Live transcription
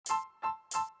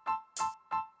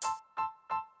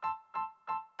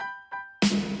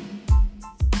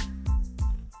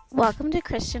Welcome to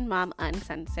Christian Mom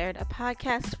Uncensored, a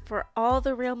podcast for all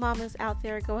the real mamas out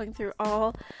there going through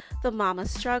all the mama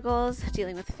struggles,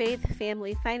 dealing with faith,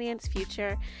 family, finance,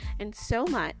 future, and so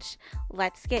much.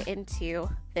 Let's get into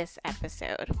this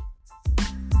episode.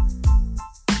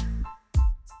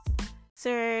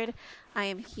 I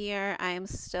am here. I am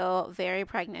still very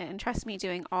pregnant, and trust me,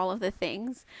 doing all of the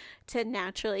things to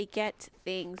naturally get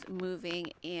things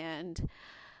moving and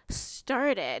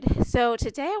started. So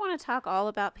today I want to talk all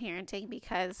about parenting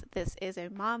because this is a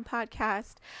mom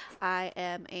podcast. I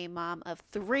am a mom of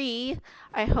 3.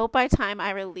 I hope by the time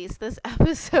I release this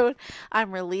episode,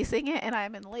 I'm releasing it and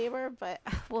I'm in labor, but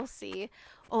we'll see.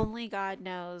 Only God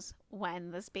knows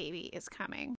when this baby is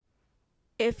coming.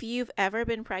 If you've ever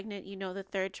been pregnant, you know the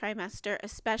third trimester,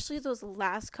 especially those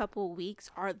last couple weeks,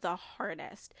 are the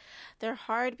hardest. They're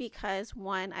hard because,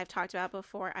 one, I've talked about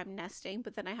before, I'm nesting,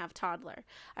 but then I have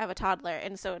a toddler.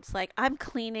 And so it's like I'm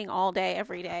cleaning all day,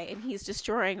 every day, and he's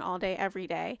destroying all day, every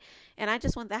day. And I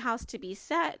just want the house to be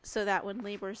set so that when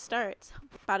labor starts,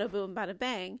 bada boom, bada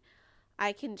bang,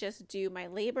 I can just do my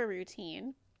labor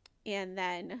routine and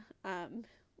then,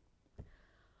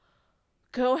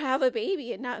 go have a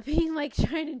baby and not being like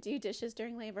trying to do dishes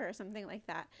during labor or something like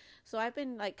that. So I've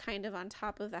been like kind of on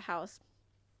top of the house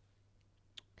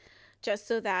just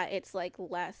so that it's like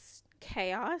less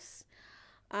chaos.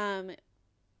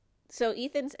 So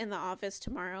Ethan's in the office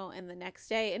tomorrow and the next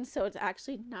day, and so it's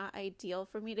actually not ideal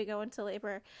for me to go into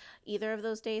labor either of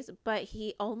those days, but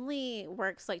he only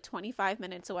works like 25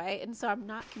 minutes away, and so I'm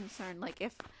not concerned. Like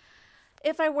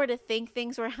if I were to think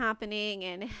things were happening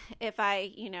and if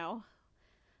I,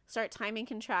 start timing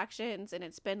contractions and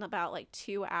it's been about like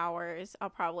 2 hours, I'll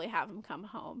probably have him come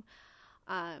home.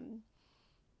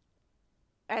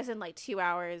 As in like 2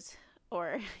 hours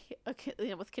or,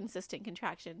 with consistent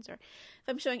contractions, or if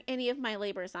I'm showing any of my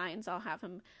labor signs, I'll have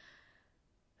him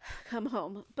come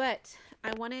home. But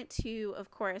I wanted to, of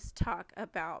course,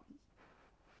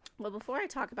 before I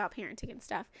talk about parenting and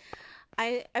stuff,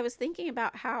 I was thinking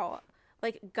about how,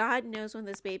 like, God knows when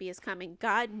this baby is coming.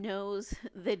 God knows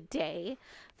the day,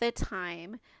 the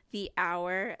time, the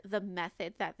hour, the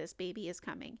method that this baby is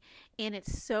coming. And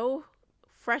it's so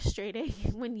frustrating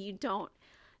when you don't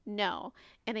know.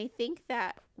 And I think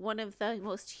that one of the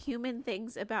most human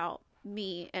things about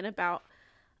me and about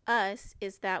us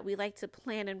is that we like to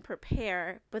plan and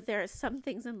prepare, but there are some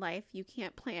things in life you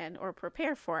can't plan or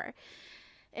prepare for.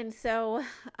 And so,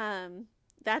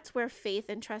 that's where faith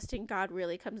and trusting God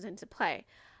really comes into play.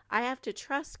 I have to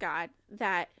trust God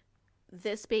that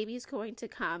this baby's going to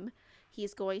come.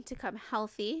 He's going to come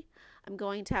healthy. I'm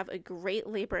going to have a great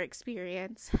labor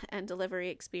experience and delivery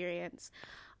experience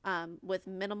with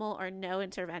minimal or no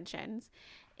interventions.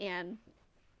 And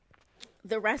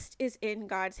the rest is in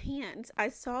God's hands. I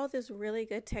saw this really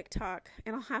good TikTok,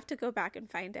 and I'll have to go back and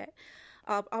find it.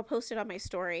 I'll post it on my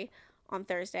story on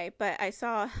Thursday, but I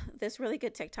saw this really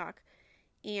good TikTok.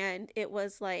 And it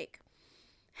was like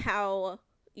how,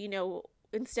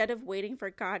 instead of waiting for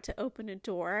God to open a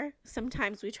door,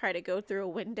 sometimes we try to go through a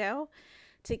window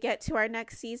to get to our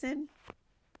next season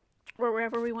or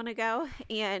wherever we want to go.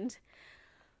 And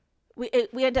we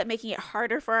end up making it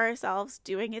harder for ourselves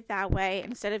doing it that way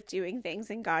instead of doing things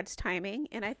in God's timing.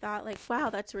 And I thought, like, wow,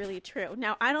 that's really true.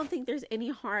 Now, I don't think there's any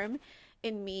harm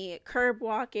in me curb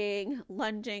walking,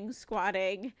 lunging,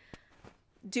 squatting,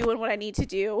 doing what I need to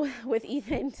do with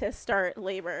Ethan to start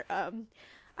labor.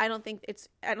 I don't think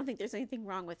there's anything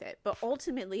wrong with it, but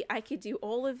ultimately I could do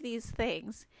all of these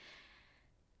things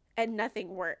and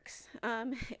nothing works.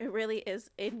 It really is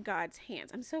in God's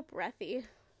hands. I'm so breathy.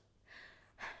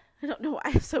 I don't know why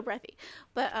I'm so breathy,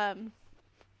 but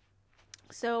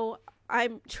so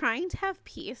I'm trying to have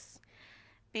peace.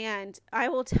 And I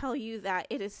will tell you that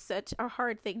it is such a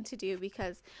hard thing to do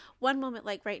because one moment,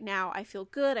 like right now, I feel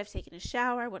good. I've taken a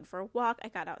shower, I went for a walk, I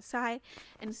got outside.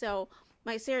 And so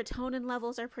my serotonin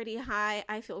levels are pretty high.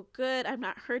 I feel good. I'm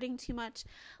not hurting too much,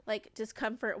 like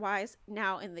discomfort wise.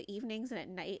 Now in the evenings and at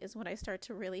night is when I start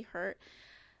to really hurt.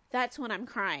 That's when I'm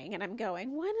crying and I'm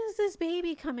going, when is this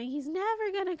baby coming? He's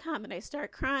never going to come. And I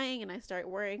start crying and I start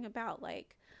worrying about,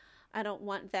 like, I don't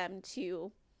want them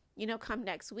to, come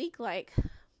next week, like,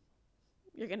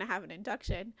 you're going to have an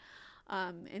induction,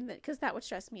 because that would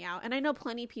stress me out. And I know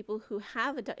plenty of people who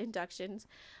have inductions.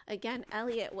 Again,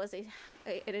 Elliot was an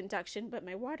induction, but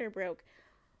my water broke.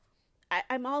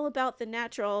 I'm all about the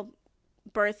natural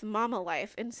birth mama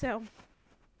life. And so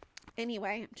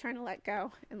anyway, I'm trying to let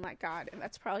go and let God. And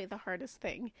that's probably the hardest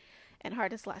thing and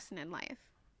hardest lesson in life.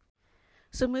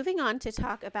 So moving on to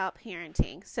talk about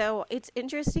parenting. So it's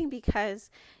interesting because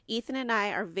Ethan and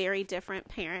I are very different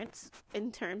parents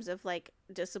in terms of like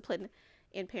discipline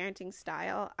in parenting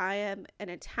style. I am an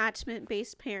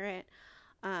attachment-based parent,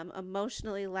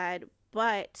 emotionally led,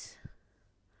 but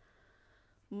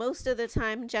most of the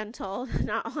time gentle,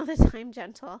 not all the time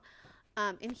gentle.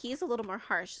 And he's a little more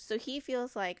harsh. So he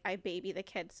feels like I baby the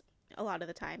kids a lot of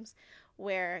the times,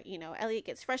 where, Elliot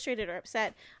gets frustrated or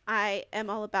upset. I am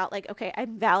all about like, okay,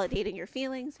 I'm validating your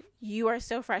feelings. You are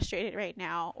so frustrated right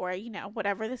now, or,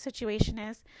 whatever the situation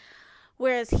is.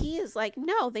 Whereas he is like,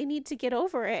 no, they need to get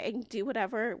over it and do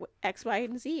whatever X, Y,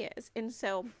 and Z is. And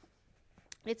so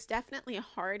it's definitely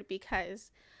hard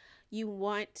because you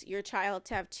want your child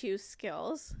to have two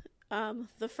skills.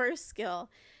 The first skill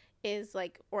is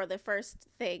the first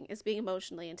thing is being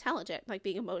emotionally intelligent, like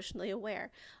being emotionally aware,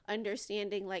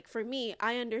 understanding, like for me,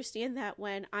 I understand that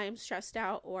when I'm stressed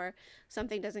out or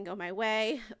something doesn't go my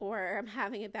way or I'm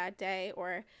having a bad day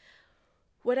or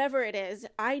whatever it is,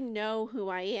 I know who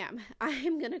I am. I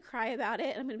am going to cry about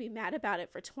it and I'm going to be mad about it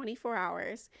for 24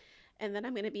 hours and then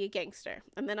I'm going to be a gangster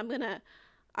and then I'm going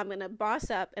to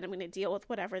boss up and I'm going to deal with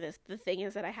whatever the thing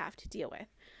is that I have to deal with.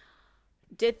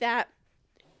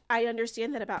 I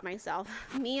understand that about myself.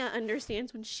 Mia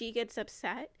understands when she gets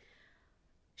upset.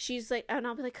 She's like, and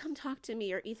I'll be like, come talk to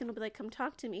me. Or Ethan will be like, come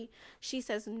talk to me. She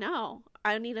says, no,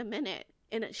 I need a minute.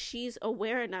 And she's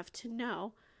aware enough to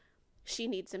know she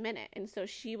needs a minute. And so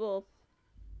she will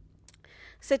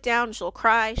sit down. She'll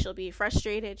cry. She'll be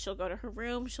frustrated. She'll go to her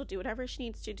room. She'll do whatever she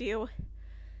needs to do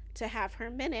to have her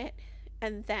minute.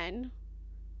 And then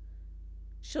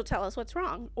she'll tell us what's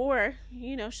wrong, or,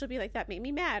 she'll be like, that made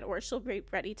me mad, or she'll be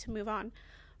ready to move on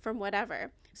from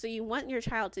whatever. So you want your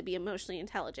child to be emotionally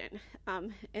intelligent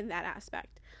in that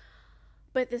aspect.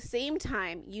 But at the same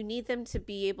time, you need them to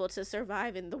be able to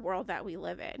survive in the world that we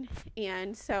live in.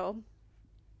 And so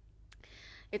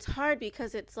it's hard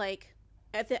because it's like,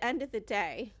 at the end of the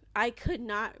day, I could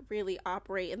not really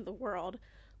operate in the world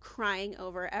crying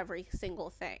over every single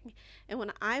thing. And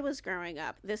when I was growing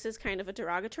up, this is kind of a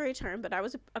derogatory term, but I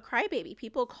was a crybaby.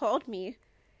 People called me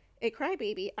a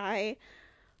crybaby. I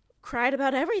cried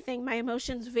about everything. My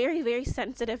emotions, very, very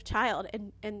sensitive child.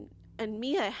 And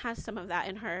Mia has some of that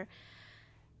in her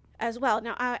as well.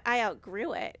 Now, I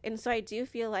outgrew it. And so I do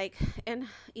feel like, and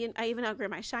I even outgrew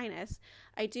my shyness.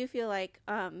 I do feel like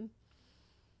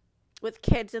with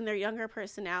kids and their younger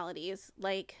personalities,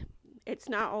 like, it's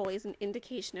not always an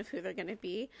indication of who they're going to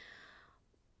be.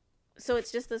 So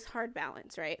it's just this hard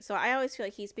balance, right? So I always feel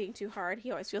like he's being too hard. He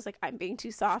always feels like I'm being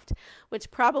too soft, which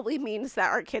probably means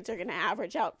that our kids are going to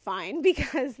average out fine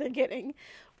because they're getting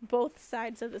both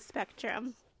sides of the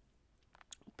spectrum.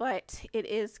 But it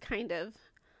is kind of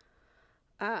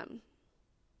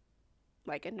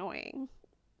like annoying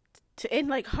and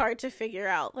like hard to figure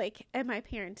out, like, am I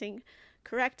parenting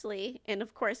correctly? And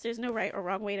of course, there's no right or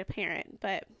wrong way to parent,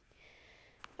 but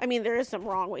I mean, there is some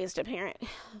wrong ways to parent,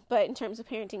 but in terms of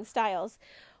parenting styles,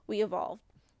 we evolve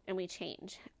and we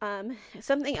change.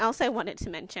 Something else I wanted to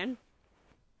mention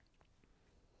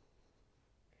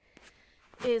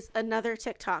is another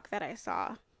TikTok that I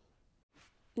saw.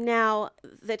 Now,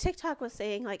 the TikTok was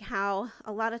saying like how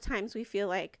a lot of times we feel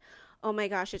like, oh my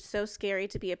gosh, it's so scary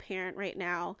to be a parent right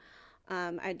now.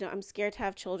 I'm scared to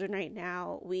have children right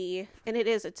now. And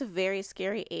it's a very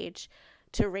scary age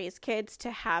to raise kids, to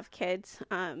have kids,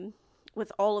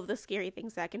 with all of the scary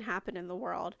things that can happen in the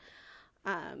world.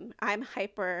 I'm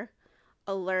hyper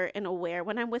alert and aware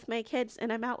when I'm with my kids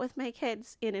and I'm out with my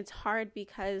kids, and it's hard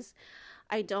because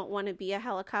I don't want to be a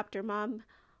helicopter mom.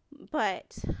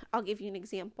 But I'll give you an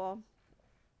example.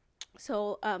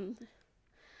 So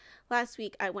last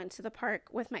week I went to the park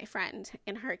with my friend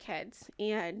and her kids,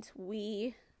 and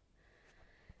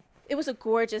it was a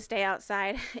gorgeous day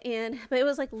outside, but it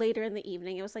was like later in the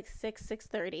evening. It was like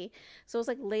 6:30. So it was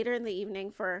like later in the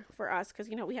evening for us, because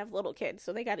we have little kids,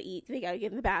 so they got to eat, they got to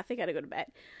get in the bath, they got to go to bed.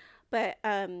 But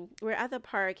we're at the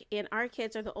park, and our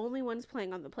kids are the only ones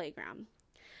playing on the playground.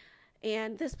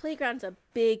 And this playground's a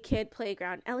big kid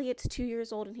playground. Elliot's 2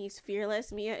 years old and he's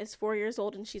fearless. Mia is 4 years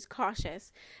old and she's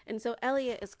cautious. And so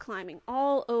Elliot is climbing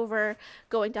all over,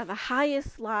 going down the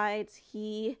highest slides.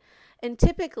 And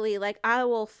typically, like, I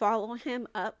will follow him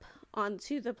up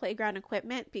onto the playground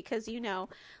equipment because,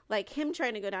 like, him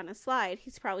trying to go down a slide,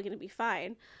 he's probably going to be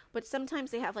fine. But sometimes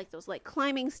they have like those like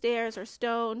climbing stairs or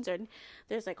stones, and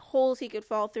there's like holes he could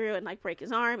fall through and like break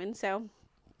his arm. And so,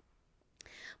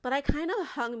 but I kind of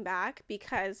hung back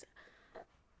because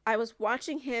I was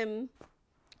watching him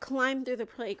climb through the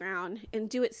playground and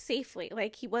do it safely.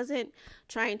 Like, he wasn't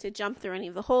trying to jump through any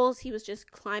of the holes. He was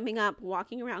just climbing up,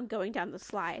 walking around, going down the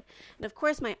slide. And of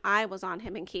course, my eye was on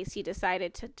him in case he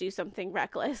decided to do something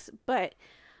reckless. But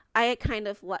I kind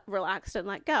of relaxed and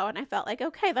let go. And I felt like,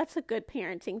 okay, that's a good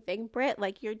parenting thing, Britt.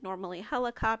 Like, you're normally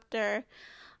helicopter.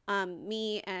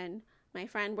 Me and my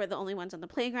friend were the only ones on the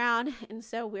playground. And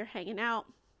so we're hanging out.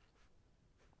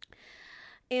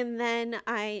 And then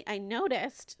I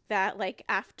noticed that, like,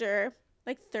 after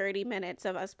like 30 minutes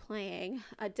of us playing,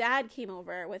 a dad came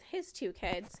over with his 2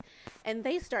 kids and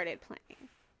they started playing.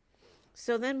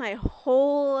 So then my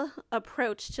whole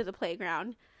approach to the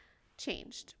playground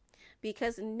changed,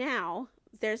 because now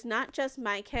there's not just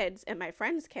my kids and my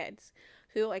friends' kids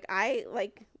who, like,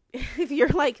 if you're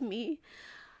like me,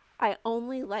 I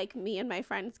only like me and my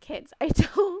friends' kids.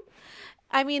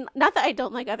 Not that I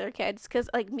don't like other kids, because,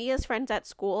 like, Mia's friends at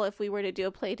school, if we were to do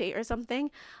a play date or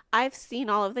something, I've seen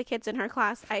all of the kids in her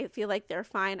class. I feel like they're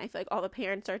fine. I feel like all the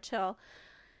parents are chill.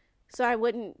 So I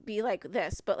wouldn't be like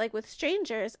this. But, like, with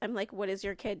strangers, I'm like, what is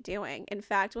your kid doing? In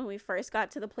fact, when we first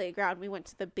got to the playground, we went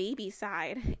to the baby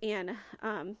side, and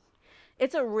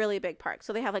it's a really big park.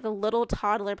 So they have, like, a little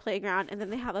toddler playground, and then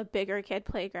they have a bigger kid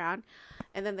playground,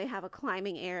 and then they have a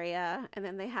climbing area, and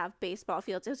then they have baseball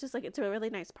fields. It's just, like, it's a really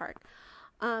nice park.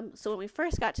 So when we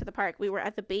first got to the park, we were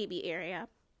at the baby area,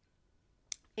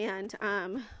 and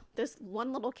this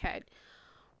one little kid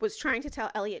was trying to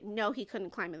tell Elliot no, he couldn't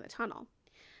climb in the tunnel.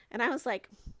 And I was like,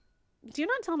 do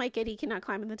not tell my kid he cannot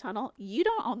climb in the tunnel. You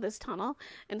don't own this tunnel.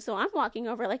 And so I'm walking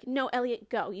over like, no, Elliot,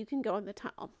 go. You can go in the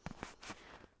tunnel.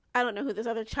 I don't know who this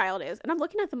other child is. And I'm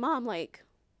looking at the mom like,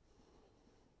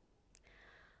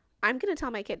 I'm going to tell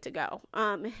my kid to go.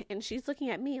 And she's looking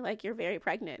at me like, you're very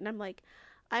pregnant. And I'm like,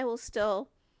 I will still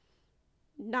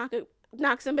knock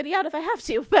somebody out if I have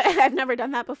to. But I've never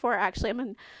done that before. Actually, I'm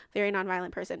a very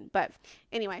nonviolent person. But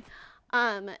anyway,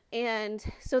 and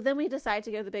so then we decided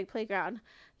to go to the big playground,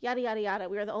 yada, yada, yada.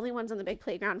 We were the only ones on the big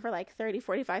playground for like 30,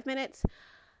 45 minutes.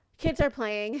 Kids are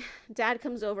playing. Dad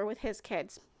comes over with his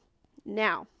kids.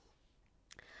 Now,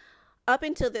 up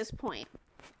until this point,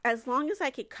 as long as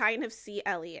I could kind of see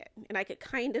Elliot and I could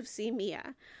kind of see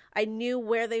Mia, I knew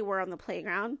where they were on the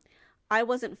playground. I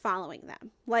wasn't following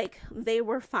them. Like, they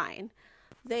were fine.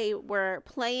 They were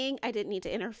playing. I didn't need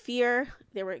to interfere.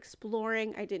 They were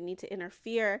exploring. I didn't need to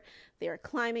interfere. They were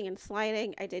climbing and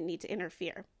sliding. I didn't need to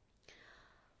interfere.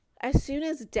 As soon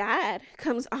as Dad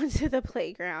comes onto the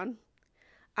playground,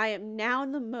 I am now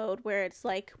in the mode where it's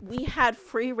like, we had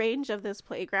free range of this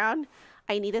playground.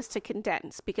 I need us to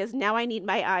condense, because now I need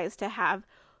my eyes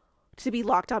to be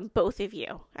locked on both of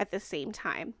you at the same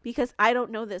time, because I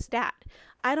don't know this dad.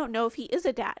 I don't know if he is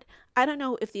a dad. I don't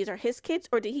know if these are his kids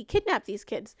or did he kidnap these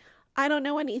kids. I don't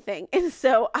know anything. And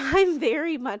so I'm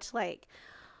very much like,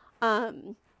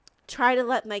 try to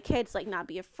let my kids like not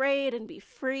be afraid and be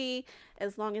free.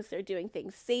 As long as they're doing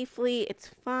things safely, it's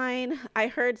fine. I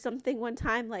heard something one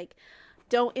time like,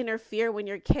 don't interfere when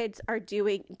your kids are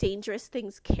doing dangerous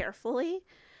things carefully.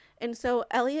 And so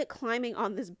Elliot climbing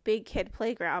on this big kid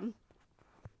playground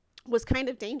was kind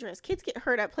of dangerous. Kids get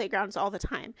hurt at playgrounds all the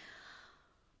time.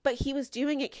 But he was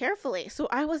doing it carefully, so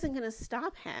I wasn't going to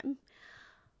stop him.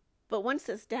 But once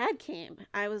this dad came,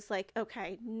 I was like,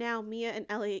 okay, now Mia and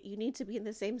Elliot, you need to be in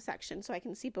the same section so I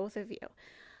can see both of you.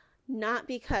 Not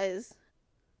because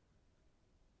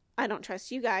I don't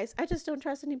trust you guys. I just don't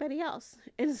trust anybody else.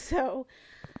 And so,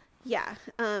 yeah.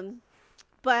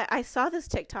 But I saw this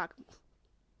TikTok.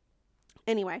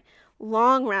 Anyway,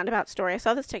 long roundabout story. I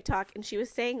saw this TikTok and she was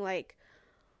saying like,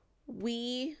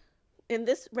 and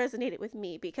this resonated with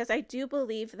me because I do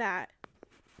believe that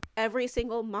every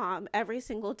single mom, every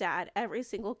single dad, every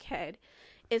single kid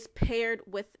is paired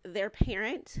with their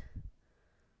parent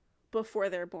before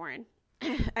they're born.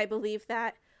 I believe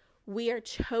that we are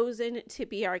chosen to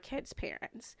be our kids'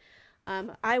 parents.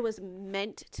 I was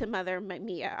meant to mother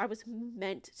Mia. I was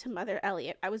meant to mother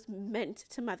Elliot. I was meant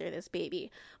to mother this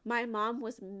baby. My mom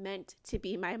was meant to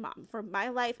be my mom. For my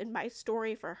life and my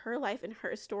story, for her life and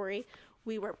her story,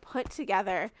 we were put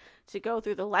together to go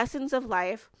through the lessons of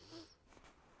life.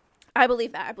 I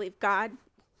believe that. I believe God.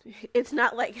 It's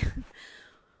not like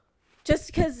just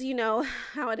because, you know,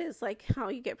 how it is, like how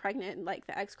you get pregnant and like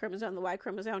the X chromosome, the Y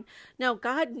chromosome. No,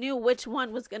 God knew which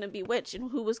one was going to be which and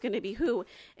who was going to be who.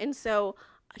 And so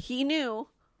he knew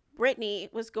Brittany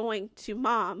was going to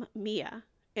mom Mia.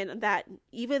 And that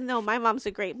even though my mom's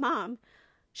a great mom,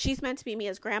 she's meant to be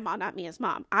Mia's grandma, not Mia's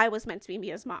mom. I was meant to be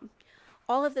Mia's mom.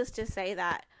 All of this to say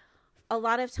that a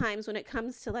lot of times when it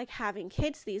comes to like having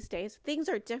kids these days, things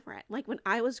are different. Like when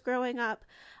I was growing up,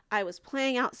 I was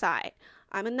playing outside.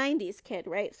 I'm a 90s kid,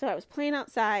 right? So I was playing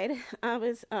outside. I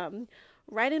was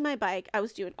riding my bike. I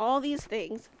was doing all these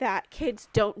things that kids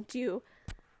don't do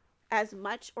as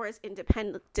much or as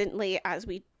independently as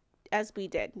we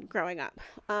did growing up.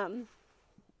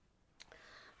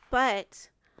 But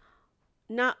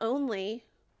not only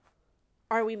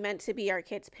are we meant to be our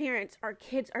kids' parents, our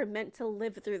kids are meant to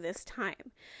live through this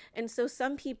time. And so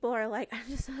some people are like,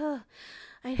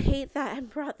 I hate that I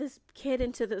brought this kid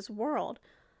into this world.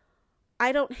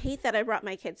 I don't hate that I brought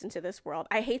my kids into this world.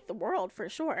 I hate the world for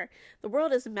sure. The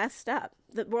world is messed up.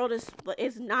 The world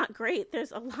is not great.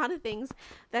 There's a lot of things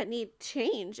that need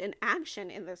change and action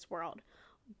in this world.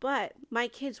 But my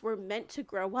kids were meant to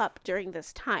grow up during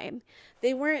this time.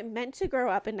 They weren't meant to grow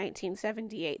up in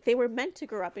 1978. They were meant to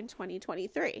grow up in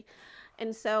 2023.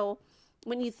 And so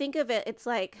when you think of it, it's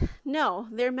like, no,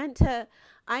 they're meant to.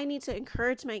 I need to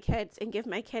encourage my kids and give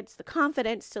my kids the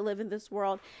confidence to live in this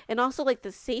world, and also like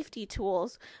the safety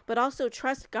tools, but also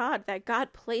trust God that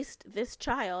God placed this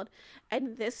child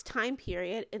and this time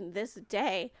period in this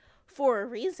day for a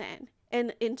reason.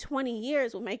 And in 20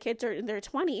 years, when my kids are in their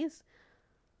 20s,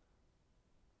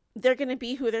 they're going to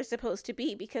be who they're supposed to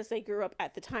be because they grew up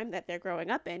at the time that they're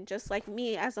growing up in, just like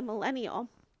me as a millennial.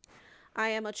 I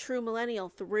am a true millennial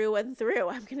through and through.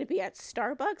 I'm going to be at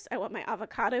Starbucks. I want my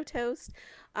avocado toast.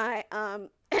 I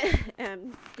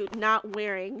am not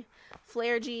wearing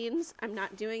flare jeans. I'm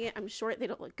not doing it. I'm short. They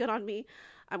don't look good on me.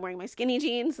 I'm wearing my skinny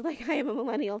jeans. Like, I am a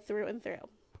millennial through and through.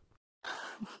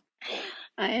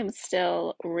 I am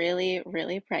still really,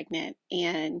 really pregnant,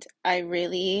 and I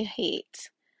really hate.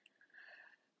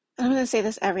 I'm going to say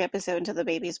this every episode until the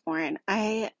baby's born.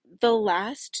 The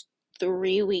last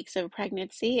 3 weeks of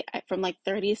pregnancy, from like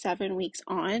 37 weeks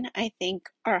on, I think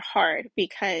are hard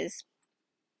because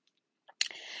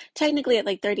technically at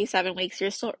like 37 weeks,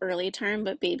 you're still early term,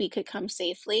 but baby could come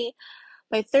safely.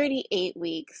 By 38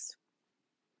 weeks,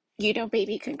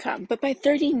 baby can come. But by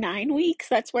 39 weeks,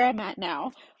 that's where I'm at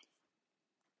now.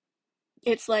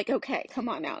 It's like, okay, come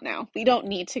on out now. We don't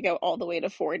need to go all the way to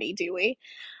 40, do we?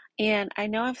 And I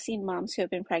know I've seen moms who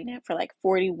have been pregnant for like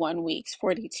 41 weeks,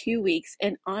 42 weeks,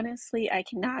 and honestly, I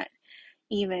cannot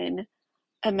even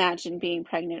imagine being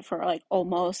pregnant for like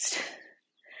almost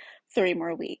 3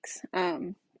 more weeks.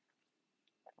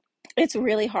 It's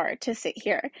really hard to sit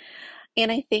here.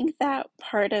 And I think that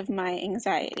part of my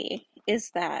anxiety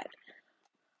is that,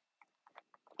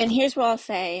 and here's what I'll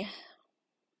say,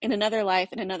 in another life,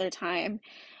 in another time,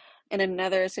 in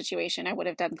another situation, I would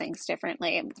have done things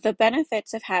differently. The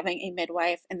benefits of having a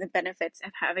midwife and the benefits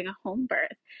of having a home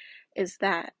birth is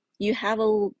that you have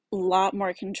a lot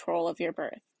more control of your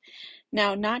birth.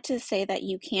 Now, not to say that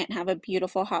you can't have a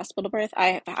beautiful hospital birth.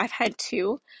 I've had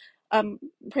two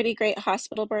pretty great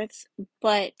hospital births,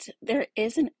 but there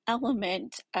is an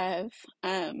element of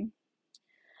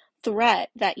threat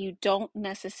that you don't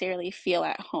necessarily feel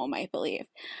at home, I believe.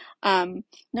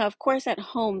 Now, of course, at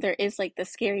home, there is like the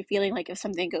scary feeling like if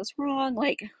something goes wrong,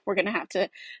 like we're going to have to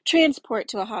transport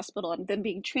to a hospital, and then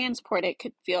being transported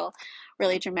could feel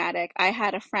really dramatic. I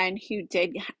had a friend who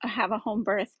did have a home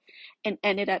birth and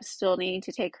ended up still needing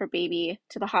to take her baby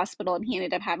to the hospital, and he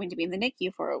ended up having to be in the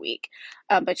NICU for a week.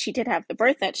 But she did have the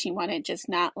birth that she wanted, just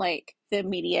not like the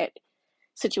immediate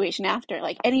situation after.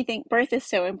 Like anything, birth is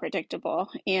so unpredictable,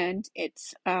 and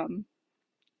it's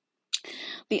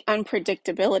the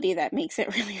unpredictability that makes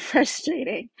it really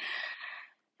frustrating.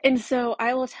 And so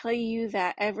I will tell you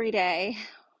that every day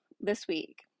this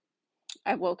week,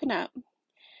 I've woken up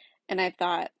and I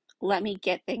thought, let me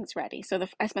get things ready. So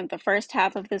I spent the first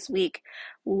half of this week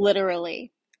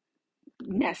literally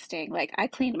nesting. Like I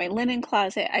cleaned my linen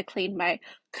closet, I cleaned my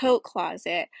coat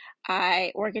closet,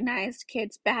 I organized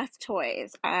kids' bath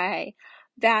toys, I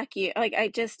vacuum, like I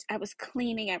was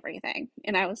cleaning everything,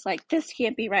 and I was like, this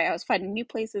can't be right. I was finding new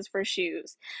places for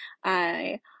shoes.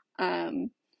 I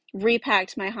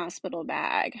repacked my hospital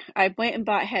bag. I went and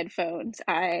bought headphones.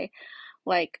 I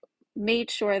like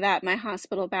made sure that my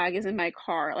hospital bag is in my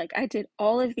car. Like I did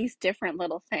all of these different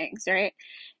little things, right?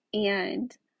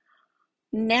 And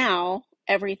now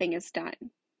everything is done.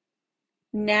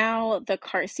 Now the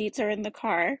car seats are in the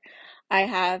car. I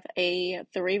have a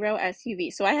 3-row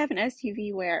SUV. So I have an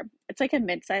SUV where it's like a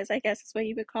midsize, I guess is what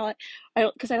you would call it.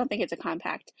 Because I don't think it's a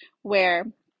compact.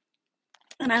 And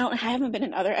I haven't been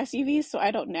in other SUVs, so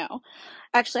I don't know.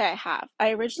 Actually, I have.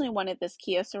 I originally wanted this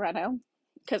Kia Sorento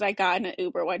because I got in an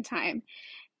Uber one time,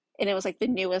 and it was like the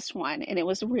newest one, and it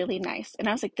was really nice. And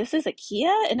I was like, this is a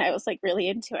Kia? And I was like really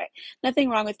into it. Nothing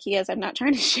wrong with Kias. I'm not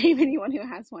trying to shame anyone who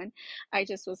has one. I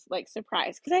just was like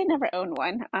surprised because I never owned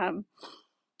one.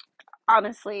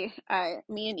 Honestly,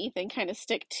 me and Ethan kind of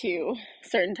stick to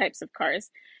certain types of cars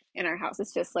in our house.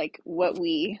 It's just like what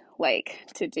we like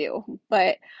to do.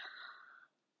 But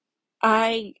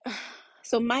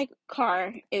so my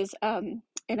car is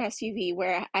an SUV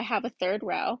where I have a third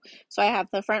row. So I have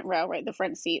the front row, right, the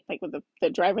front seat, like with the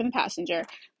driver and the passenger.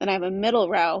 Then I have a middle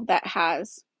row that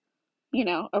has,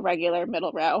 a regular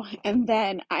middle row. And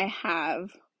then I have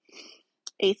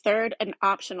an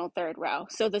optional third row.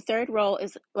 So the third row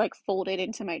is like folded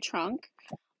into my trunk,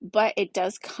 but it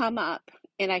does come up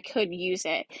and I could use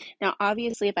it. Now,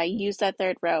 obviously, if I use that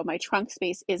third row, my trunk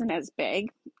space isn't as big,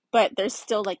 but there's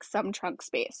still like some trunk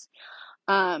space.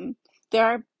 Um, there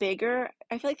are bigger,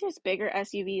 I feel like there's bigger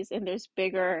SUVs and there's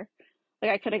bigger,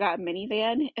 like I could have got a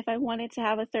minivan if I wanted to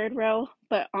have a third row,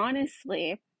 but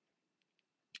honestly,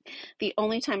 the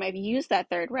only time I've used that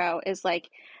third row is like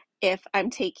if I'm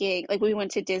taking, like we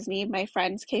went to Disney, my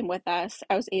friends came with us.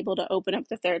 I was able to open up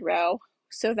the third row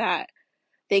so that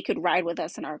they could ride with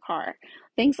us in our car,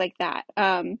 things like that.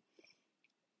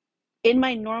 In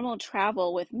my normal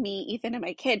travel with me, Ethan, and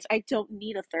my kids, I don't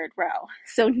need a third row.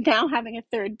 So now having a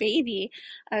third baby,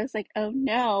 I was like, oh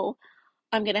no,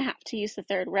 I'm going to have to use the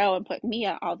third row and put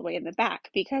Mia all the way in the back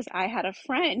because I had a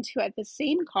friend who had the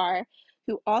same car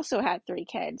who also had three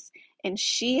kids, and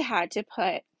she had to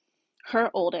put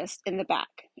her oldest in the back.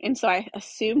 And so I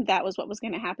assumed that was what was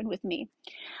going to happen with me.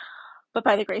 But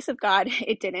by the grace of God,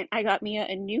 it didn't. I got Mia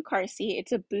a new car seat.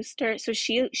 It's a booster. So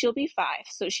she'll be 5.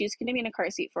 So she's going to be in a car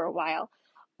seat for a while.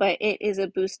 But it is a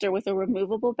booster with a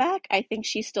removable back. I think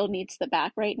she still needs the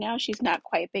back right now. She's not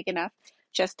quite big enough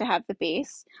just to have the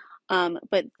base.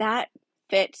 But that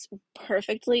fits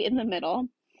perfectly in the middle.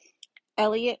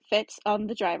 Elliot fits on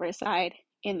the driver's side,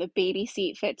 and the baby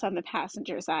seat fits on the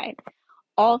passenger side.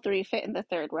 All 3 fit in the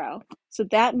third row. So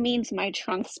that means my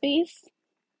trunk space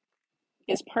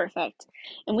is perfect.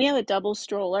 And we have a double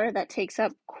stroller that takes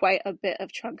up quite a bit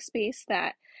of trunk space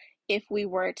that if we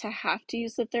were to have to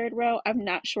use the third row, I'm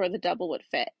not sure the double would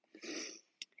fit.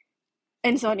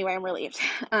 And so anyway, I'm relieved.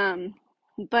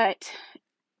 But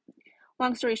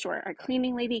long story short, our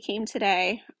cleaning lady came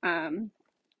today,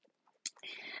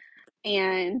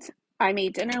 and I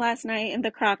made dinner last night in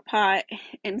the crock pot,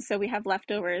 and so we have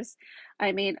leftovers.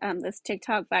 I made this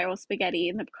TikTok viral spaghetti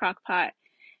in the crock pot,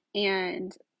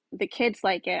 and the kids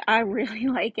like it. I really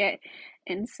like it.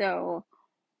 And so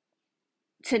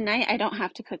tonight I don't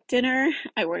have to cook dinner.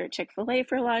 I ordered Chick-fil-A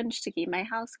for lunch to keep my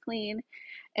house clean.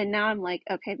 And now I'm like,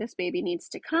 okay, this baby needs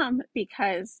to come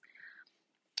because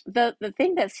the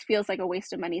thing that feels like a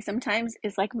waste of money sometimes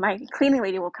is like my cleaning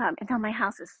lady will come and now my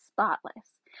house is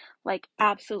spotless. Like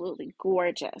absolutely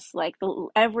gorgeous. Like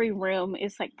every room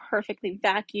is like perfectly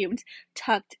vacuumed,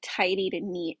 tucked, tidied,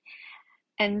 and neat.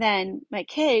 And then my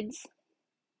kids,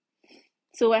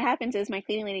 so what happens is my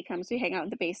cleaning lady comes, we hang out in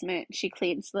the basement, she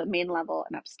cleans the main level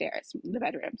and upstairs, the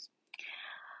bedrooms.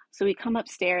 So we come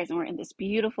upstairs and we're in this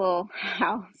beautiful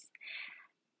house.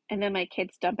 And then my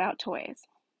kids dump out toys.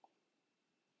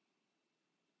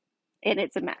 And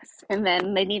it's a mess. And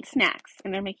then they need snacks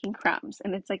and they're making crumbs.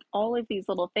 And it's like all of these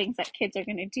little things that kids are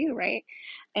going to do, right?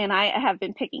 And I have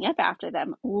been picking up after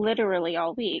them literally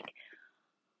all week.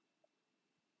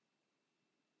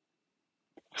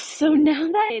 So now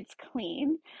that it's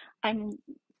clean, I'm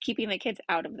keeping the kids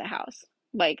out of the house.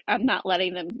 Like, I'm not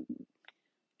letting them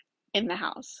in the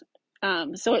house.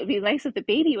 So it'd be nice if the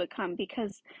baby would come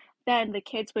because then the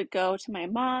kids would go to my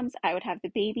mom's, I would have the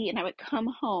baby, and I would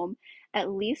come home at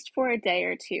least for a day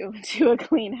or two to a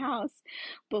clean house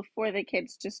before the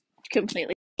kids just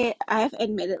completely. I've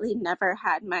admittedly never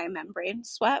had my membranes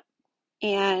swept,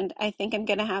 and I think I'm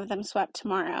gonna have them swept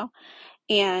tomorrow.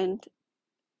 And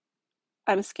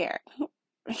I'm scared.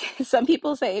 Some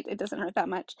people say it doesn't hurt that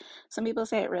much. Some people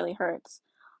say it really hurts.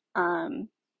 Um,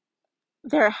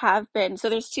 there have been, so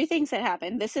there's 2 things that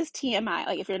happen. This is TMI.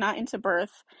 Like if you're not into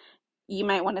birth, you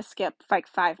might want to skip like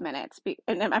 5 minutes.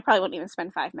 And I probably won't even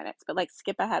spend 5 minutes, but like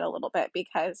skip ahead a little bit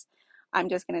because I'm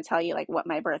just going to tell you like what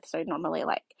my births are normally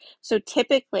like. So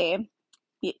typically,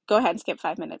 go ahead and skip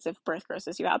 5 minutes if birth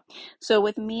grosses you out. So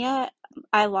with Mia,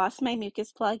 I lost my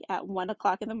mucus plug at 1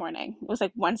 o'clock in the morning. It was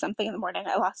like 1 something in the morning.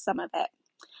 I lost some of it.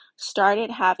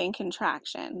 Started having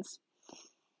contractions.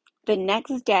 The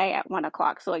next day at 1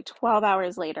 o'clock, so like 12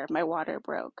 hours later, my water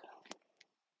broke.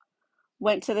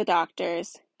 Went to the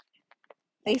doctors.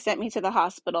 They sent me to the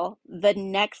hospital. The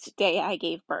next day I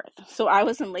gave birth. So I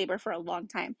was in labor for a long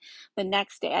time. The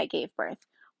next day I gave birth.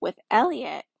 With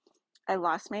Elliot, I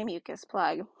lost my mucus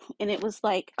plug, and it was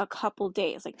like a couple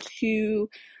days, like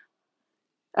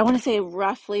I want to say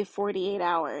roughly 48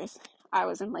 hours, I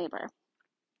was in labor.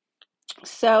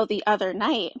 So the other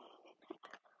night,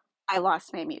 I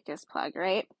lost my mucus plug,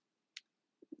 right?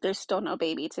 There's still no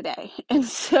baby today. And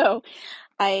so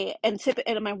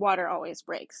and my water always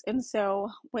breaks. And so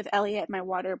with Elliot, my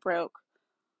water broke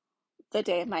the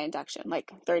day of my induction,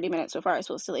 like 30 minutes before I was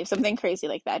supposed to leave, something crazy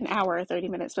like that, an hour or 30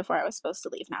 minutes before I was supposed to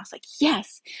leave. And I was like,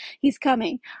 yes, he's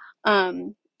coming.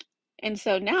 Um, and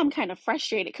so now I'm kind of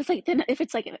frustrated because, like, then if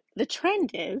it's like the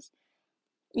trend is,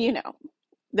 you know,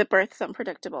 the birth's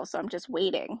unpredictable. So I'm just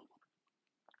waiting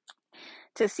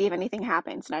to see if anything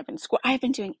happens. And I've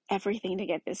been doing everything to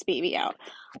get this baby out.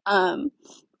 Um,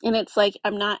 and it's like,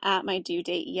 I'm not at my due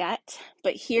date yet,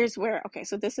 but here's where, okay,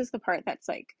 so this is the part that's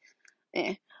like,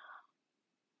 eh.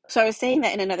 So I was saying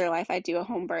that in another life, I do a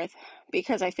home birth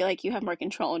because I feel like you have more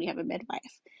control when you have a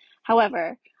midwife.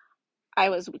 However, I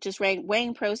was just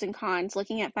weighing pros and cons,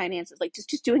 looking at finances, like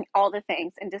just doing all the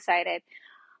things, and decided,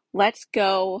 let's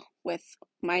go with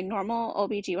my normal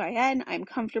OBGYN. I'm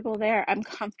comfortable there. I'm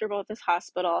comfortable at this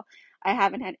hospital. I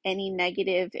haven't had any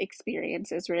negative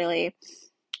experiences really.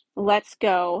 Let's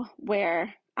go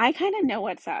where I kind of know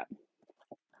what's up.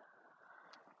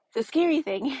 The scary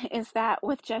thing is that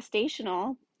with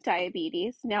gestational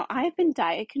diabetes, now I've been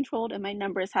diet controlled and my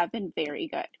numbers have been very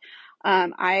good.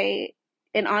 I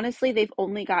and honestly, they've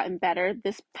only gotten better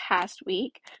this past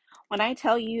week. When I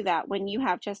tell you that when you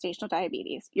have gestational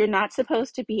diabetes, you're not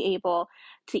supposed to be able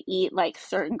to eat like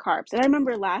certain carbs. And I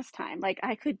remember last time, like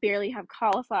I could barely have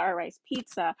cauliflower rice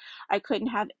pizza. I couldn't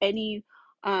have any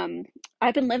um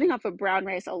I've been living off of brown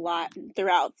rice a lot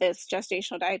throughout this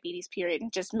gestational diabetes period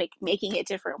and just making it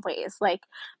different ways, like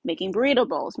making burrito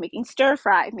bowls, making stir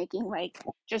fry, making like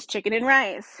just chicken and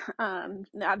rice.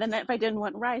 Now then if I didn't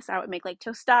want rice, I would make like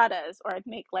tostadas or I'd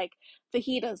make like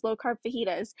fajitas, low carb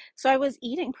fajitas. So I was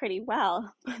eating pretty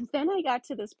well. But then I got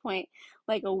to this point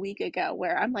like a week ago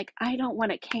where I'm like, I don't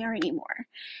want to care anymore.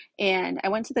 And I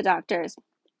went to the doctors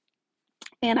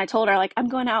and I told her like I'm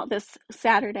going out this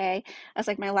Saturday as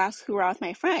like my last hoorah with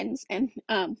my friends, and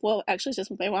well actually it's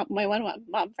just my one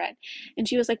mom friend, and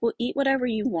she was like, well, eat whatever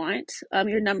you want.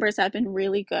 Your numbers have been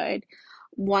really good.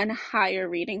 One higher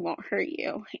reading won't hurt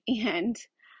you. And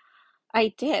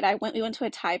I did. We went to a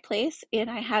Thai place and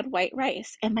I had white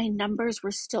rice and my numbers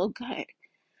were still good.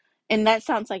 And that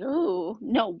sounds like, ooh,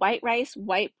 no, white rice,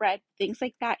 white bread, things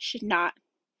like that should not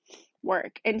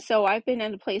work. And so I've been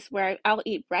in a place where I'll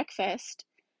eat breakfast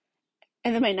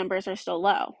and then my numbers are still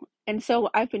low. And so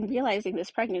I've been realizing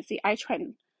this pregnancy, I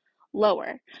trend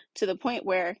lower to the point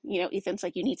where, Ethan's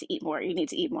like, you need to eat more, you need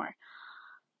to eat more.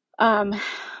 Um,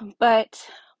 but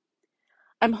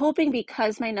I'm hoping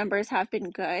because my numbers have been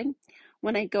good,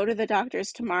 when I go to the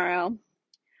doctors tomorrow,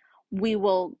 we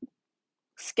will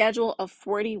schedule a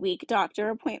 40-week doctor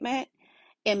appointment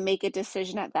and make a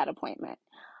decision at that appointment.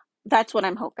 That's what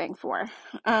I'm hoping for.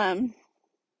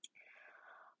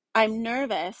 I'm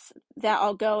nervous that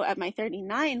I'll go at my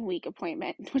 39-week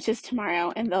appointment, which is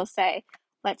tomorrow, and they'll say,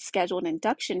 let's schedule an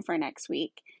induction for next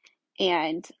week.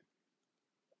 And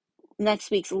next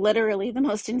week's literally the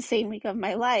most insane week of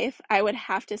my life. I would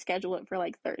have to schedule it for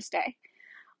like Thursday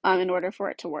in order for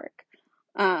it to work.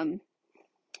 But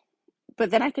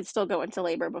then I could still go into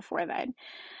labor before then.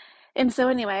 And so,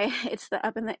 anyway, it's the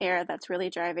up in the air that's really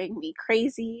driving me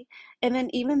crazy. And then,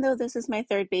 even though this is my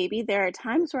third baby, there are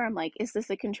times where I'm like, is this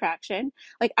a contraction?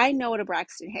 Like, I know what a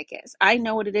Braxton Hick is, I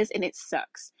know what it is, and it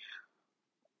sucks.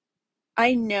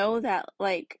 I know that,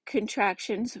 like,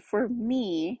 contractions for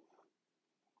me,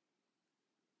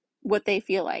 what they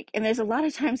feel like. And there's a lot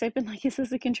of times I've been like, is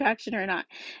this a contraction or not?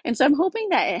 And so, I'm hoping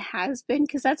that it has been,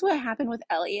 because that's what happened with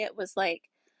Elliot, was like,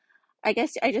 I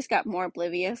guess I just got more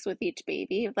oblivious with each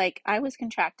baby. Like I was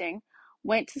contracting,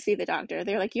 went to see the doctor.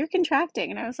 They're like, "You're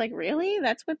contracting." And I was like, "Really?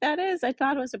 That's what that is?" I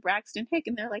thought it was a Braxton Hick.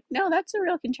 And they're like, "No, that's a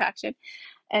real contraction."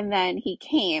 And then he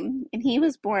came and he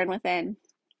was born within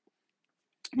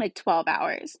like 12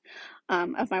 hours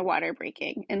of my water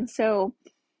breaking. And so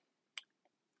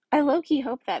I low key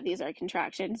hope that these are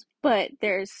contractions, but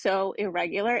they're so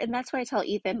irregular. And that's why I tell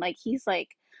Ethan, like, he's like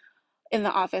in the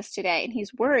office today and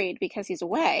he's worried because he's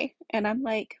away. And I'm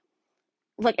like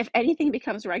if anything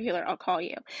becomes regular, I'll call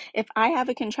you. If I have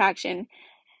a contraction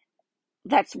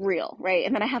that's real, right?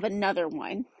 And then I have another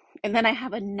one, and then I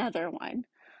have another one,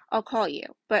 I'll call you.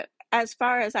 But as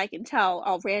far as I can tell,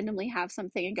 I'll randomly have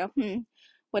something and go,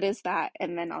 what is that?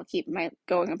 And then I'll keep my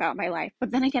going about my life.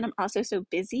 But then again, I'm also so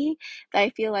busy that I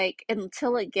feel like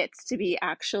until it gets to be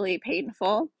actually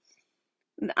painful,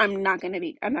 I'm not gonna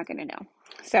know.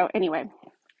 So anyway,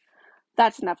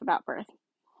 that's enough about birth.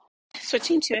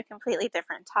 Switching to a completely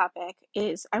different topic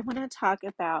is I want to talk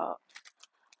about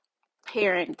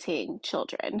parenting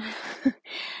children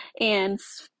and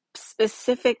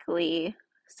specifically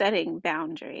setting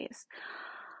boundaries.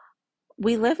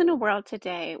 We live in a world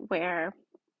today where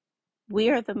we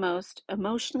are the most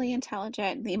emotionally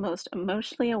intelligent, the most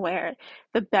emotionally aware,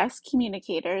 the best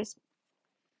communicators,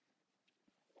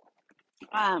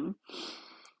 Um,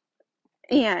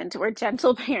 and we're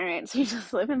gentle parents. We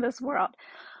just live in this world.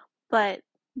 But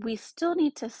we still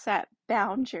need to set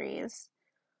boundaries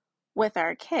with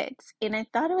our kids. And I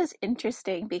thought it was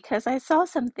interesting because I saw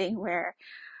something where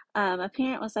a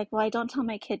parent was like, well, I don't tell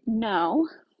my kid no.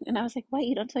 And I was like, what?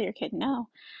 You don't tell your kid no?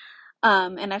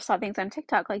 And I saw things on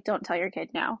TikTok like, don't tell your kid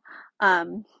no.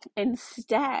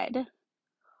 Instead,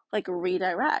 like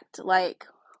redirect.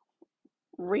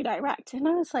 And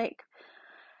I was like,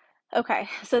 okay,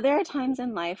 so there are times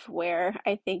in life where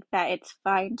I think that it's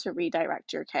fine to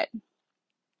redirect your kid,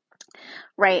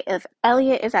 right? If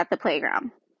Elliot is at the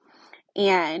playground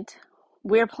and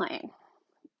we're playing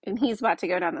and he's about to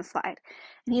go down the slide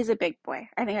and he's a big boy.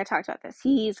 I think I talked about this.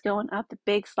 He's going up the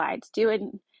big slides,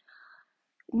 and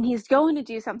he's going to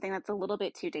do something that's a little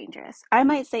bit too dangerous. I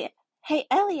might say, "Hey,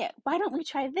 Elliot, why don't we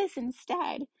try this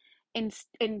instead?"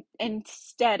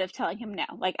 Instead of telling him no.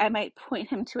 Like I might point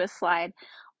him to a slide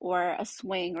or a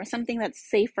swing or something that's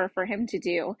safer for him to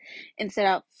do instead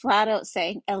of flat out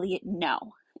saying, "Elliot,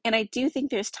 no." And I do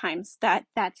think there's times that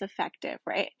that's effective,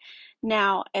 right?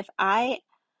 Now,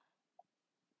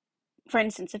 for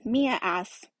instance, if Mia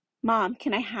asks, Mom,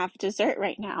 can I have dessert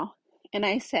right now? And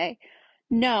I say,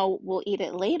 no, we'll eat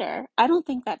it later. I don't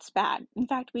think that's bad. In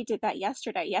fact, we did that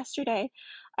yesterday. Yesterday,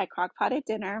 I crock potted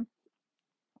dinner.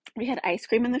 We had ice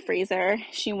cream in the freezer.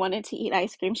 She wanted to eat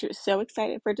ice cream. She was so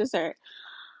excited for dessert.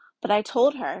 But I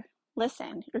told her,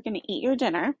 listen, you're going to eat your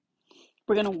dinner.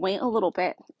 We're going to wait a little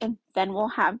bit, and then we'll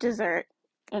have dessert,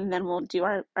 and then we'll do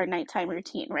our nighttime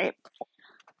routine, right?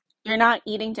 You're not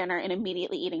eating dinner and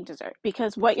immediately eating dessert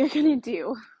because what you're going to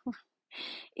do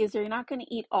is you're not going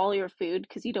to eat all your food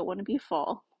because you don't want to be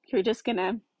full. You're just going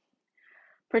to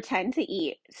pretend to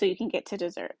eat so you can get to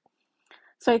dessert.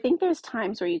 So I think there's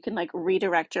times where you can like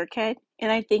redirect your kid.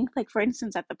 And I think like for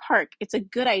instance at the park, it's a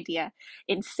good idea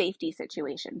in safety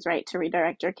situations, right? To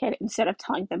redirect your kid instead of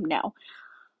telling them no.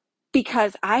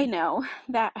 Because I know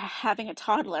that having a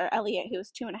toddler, Elliot,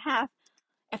 who's 2.5,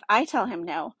 if I tell him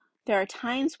no, there are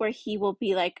times where he will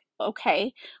be like,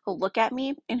 okay, he'll look at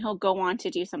me and he'll go on to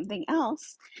do something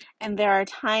else. And there are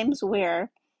times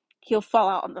where he'll fall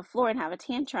out on the floor and have a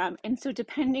tantrum. And so,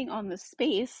 depending on the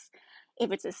space,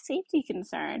 if it's a safety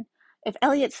concern, if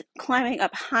Elliot's climbing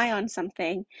up high on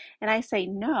something and I say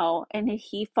no, and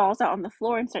he falls out on the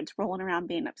floor and starts rolling around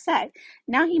being upset,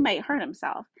 now he might hurt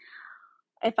himself.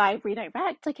 If I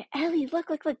redirect, like, Ellie, look,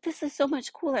 this is so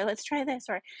much cooler. Let's try this.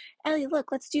 Or, Ellie,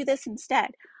 look, let's do this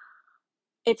instead.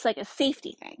 It's like a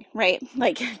safety thing, right?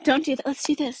 Like, don't do that. Let's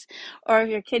do this. Or if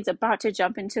your kid's about to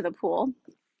jump into the pool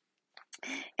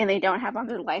and they don't have on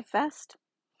their life vest.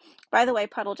 By the way,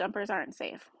 puddle jumpers aren't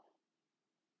safe,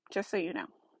 just so you know.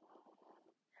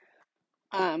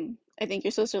 I think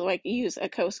you're supposed to like use a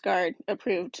Coast Guard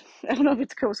approved. I don't know if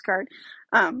it's Coast Guard,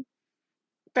 um,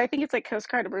 but I think it's like Coast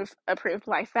Guard approved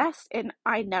life vest. And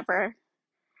I never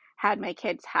had my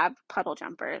kids have puddle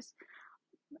jumpers.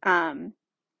 Um,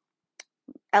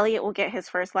 Elliot will get his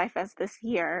first life vest this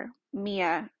year.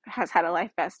 Mia has had a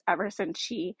life vest ever since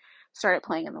she started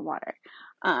playing in the water.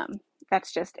 Um,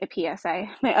 that's just a PSA.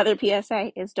 My other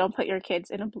PSA is don't put your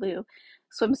kids in a blue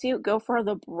swimsuit. Go for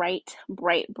the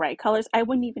bright colors. I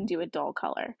wouldn't even do a dull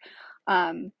color.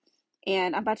 Um,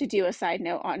 and I'm about to do a side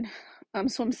note on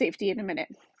swim safety in a minute.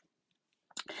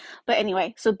 But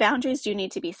anyway, so boundaries do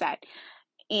need to be set.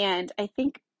 And I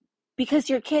think because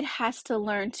your kid has to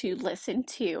learn to listen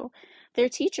to their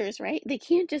teachers, right? They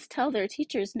can't just tell their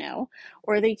teachers no,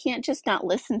 or they can't just not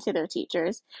listen to their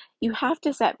teachers. You have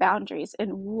to set boundaries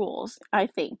and rules, I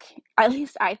think. At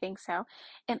least I think so.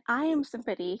 And I am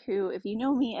somebody who, if you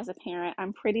know me as a parent,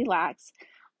 I'm pretty lax.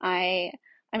 I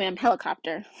I mean, I'm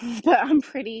helicopter, but I'm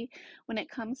pretty when it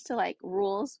comes to like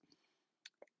rules.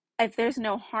 If there's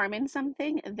no harm in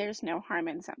something, there's no harm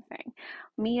in something.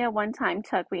 Mia one time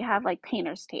we have like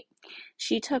painter's tape.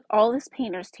 She took all this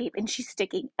painter's tape and she's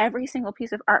sticking every single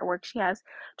piece of artwork she has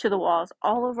to the walls,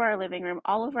 all over our living room,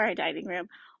 all over our dining room,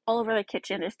 all over the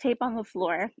kitchen. There's tape on the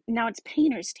floor. Now it's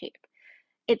painter's tape.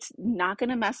 It's not going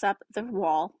to mess up the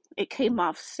wall. It came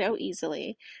off so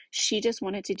easily. She just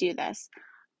wanted to do this.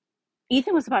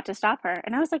 Ethan was about to stop her,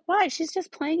 and I was like, "Why? She's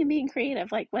just playing and being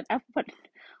creative. Like,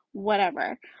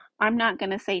 whatever." I'm not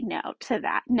gonna say no to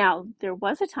that. Now, there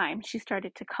was a time she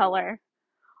started to color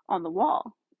on the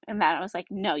wall, and that I was like,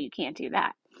 "No, you can't do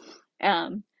that."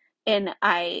 Um, and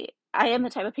I am the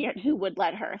type of parent who would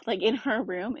let her, like in her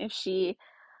room, if she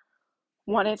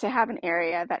wanted to have an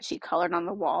area that she colored on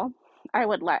the wall, I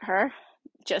would let her.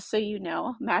 Just so you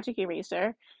know, Magic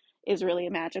Eraser is really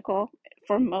magical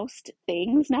for most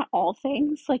things, not all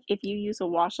things. Like if you use a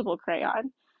washable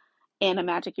crayon and a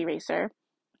Magic Eraser,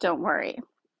 don't worry.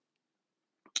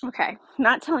 Okay,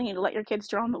 not telling you to let your kids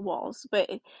draw on the walls, but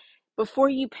before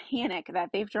you panic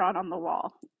that they've drawn on the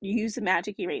wall, use a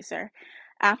magic eraser.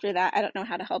 After that, I don't know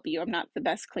how to help you. I'm not the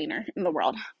best cleaner in the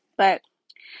world, but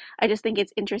I just think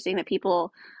it's interesting that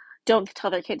people don't tell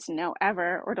their kids no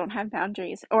ever, or don't have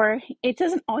boundaries, or it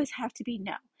doesn't always have to be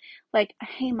no. Like,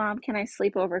 hey, mom, can I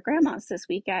sleep over at grandma's this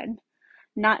weekend?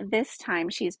 Not this time.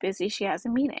 She's busy. She has a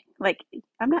meeting. Like,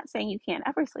 I'm not saying you can't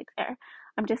ever sleep there.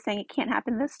 I'm just saying it can't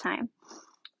happen this time.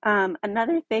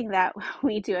 Another thing that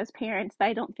we do as parents that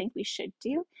I don't think we should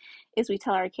do is we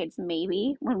tell our kids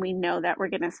maybe when we know that we're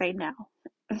going to say no.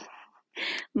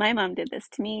 My mom did this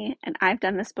to me, and I've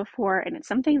done this before, and it's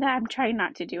something that I'm trying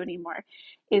not to do anymore.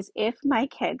 Is if my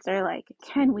kids are like,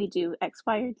 can we do X,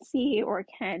 Y, or Z, or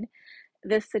can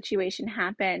this situation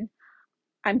happen?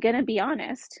 I'm going to be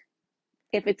honest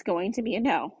if it's going to be a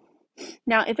no.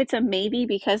 Now, if it's a maybe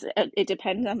because it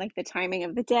depends on like the timing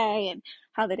of the day and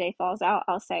how the day falls out,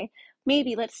 I'll say,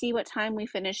 maybe let's see what time we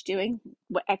finish doing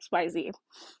what XYZ,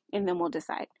 and then we'll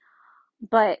decide.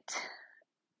 But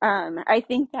I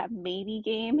think that maybe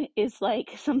game is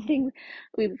like something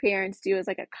we parents do as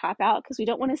like a cop out because we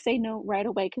don't want to say no right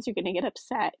away because you're going to get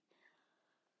upset.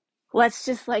 Let's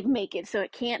just like make it so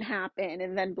it can't happen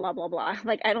and then blah, blah, blah.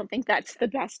 Like, I don't think that's the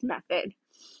best method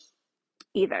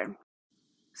either.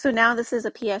 So now this is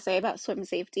a PSA about swim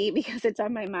safety because it's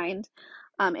on my mind.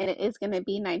 And it is going to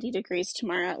be 90 degrees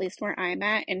tomorrow, at least where I'm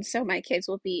at. And so my kids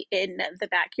will be in the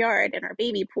backyard in our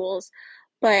baby pools.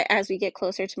 But as we get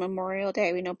closer to Memorial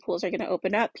Day, we know pools are going to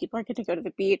open up. People are going to go to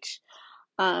the beach.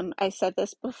 I said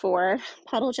this before,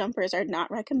 puddle jumpers are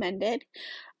not recommended.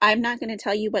 I'm not going to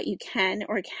tell you what you can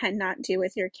or cannot do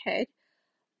with your kid.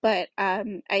 But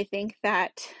I think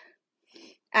that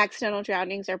accidental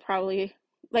drownings are probably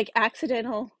like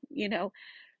accidental,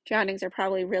 drownings are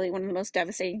probably really one of the most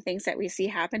devastating things that we see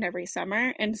happen every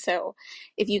summer. And so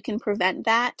if you can prevent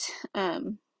that,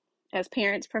 as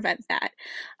parents, prevent that.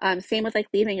 Same with like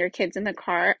leaving your kids in the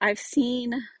car. I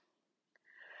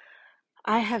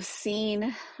have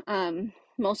seen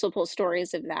multiple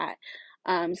stories of that.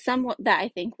 Some that I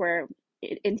think were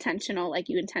intentional, like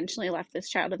you intentionally left this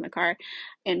child in the car,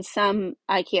 and some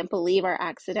I can't believe are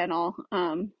accidental.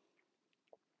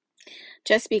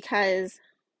 Just because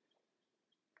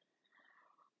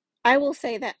I will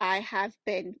say that I have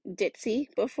been ditzy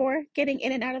before getting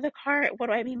in and out of the car. What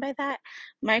do I mean by that?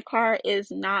 My car is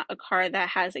not a car that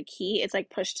has a key. It's like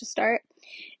push to start.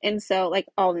 And so like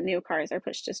all the new cars are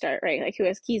push to start, right? Like who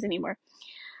has keys anymore?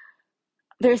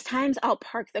 There's times I'll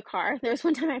park the car. There's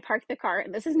one time I parked the car,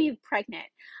 and this is me pregnant.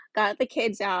 Got the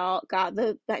kids out, got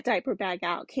that diaper bag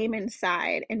out, came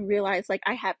inside and realized like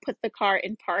I had put the car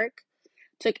in park,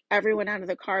 took everyone out of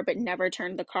the car, but never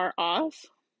turned the car off.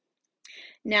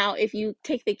 Now, if you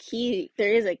take the key,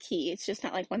 there is a key. It's just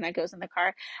not like one that goes in the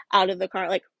car, out of the car,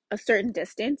 like a certain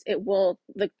distance, it will,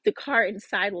 the car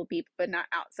inside will beep, but not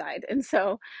outside. And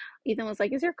so Ethan was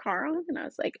like, is your car on? And I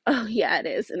was like, oh, yeah, it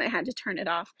is. And I had to turn it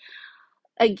off.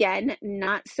 Again,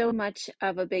 not so much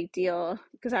of a big deal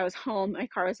because I was home. My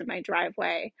car was in my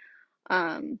driveway.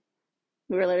 Um,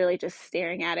 we were literally just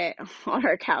staring at it on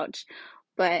our couch.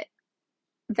 But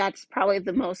that's probably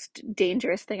the most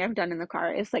dangerous thing I've done in the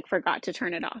car is like forgot to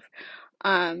turn it off.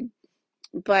 Um,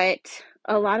 but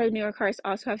a lot of newer cars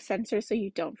also have sensors so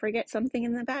you don't forget something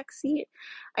in the back seat.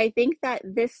 I think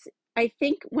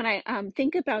when I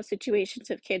think about situations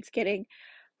of kids getting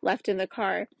left in the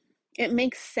car, it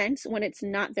makes sense when it's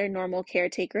not their normal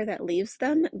caretaker that leaves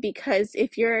them, because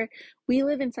we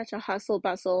live in such a hustle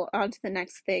bustle on to the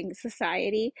next thing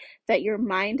society that your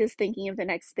mind is thinking of the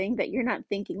next thing that you're not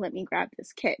thinking, let me grab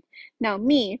this kid. Now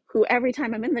me, who every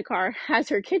time I'm in the car has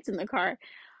her kids in the car,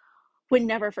 would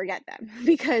never forget them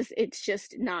because it's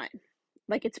just not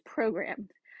like it's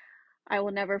programmed. I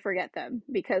will never forget them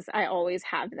because I always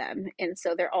have them. And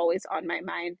so they're always on my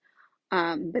mind.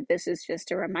 But this is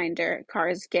just a reminder,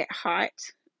 cars get hot.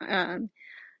 Um,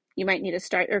 you might need to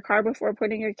start your car before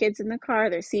putting your kids in the car.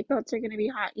 Their seatbelts are going to be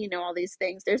hot. All these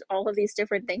things. There's all of these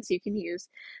different things you can use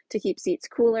to keep seats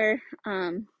cooler.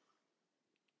 All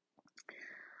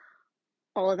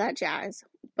of that jazz.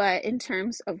 But in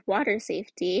terms of water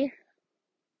safety,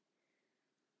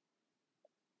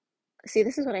 see,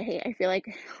 this is what I hate. I feel like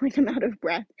I'm out of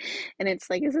breath, and it's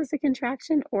like, is this a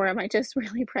contraction or am I just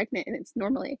really pregnant? And it's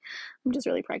normally I'm just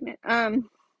really pregnant.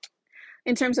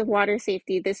 In terms of water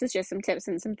safety, this is just some tips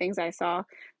and some things I saw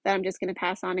that I'm just going to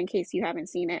pass on in case you haven't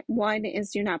seen it. One is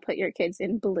do not put your kids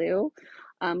in blue,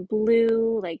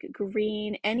 like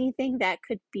green, anything that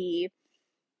could be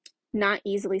not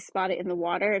easily spotted in the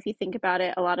water. If you think about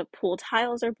it, a lot of pool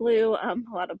tiles are blue, a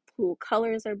lot of pool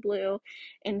colors are blue.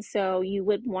 And so you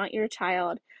would want your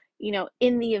child,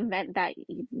 in the event that,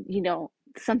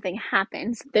 something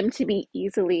happens, them to be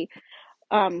easily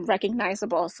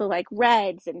recognizable. So like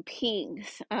reds and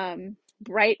pinks,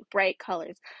 bright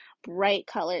colors. Bright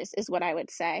colors is what I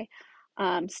would say.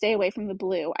 Stay away from the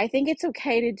blue. I think it's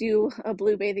okay to do a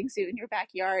blue bathing suit in your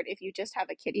backyard if you just have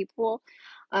a kiddie pool.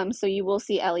 So you will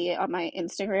see Elliot on my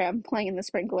Instagram playing in the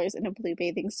sprinklers in a blue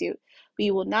bathing suit, but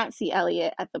you will not see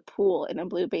Elliot at the pool in a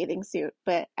blue bathing suit,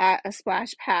 but at a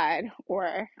splash pad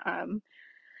or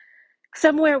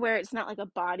somewhere where it's not like a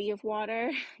body of water,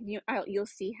 you'll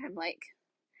see him like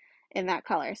in that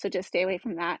color. So just stay away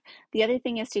from that. The other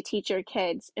thing is to teach your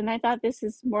kids, and I thought this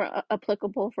is more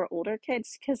applicable for older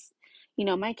kids because,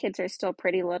 my kids are still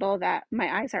pretty little that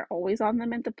my eyes are always on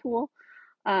them at the pool.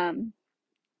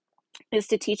 Is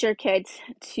to teach your kids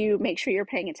to make sure you're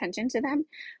paying attention to them,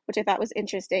 which I thought was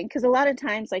interesting because a lot of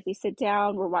times, like we sit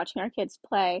down, we're watching our kids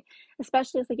play,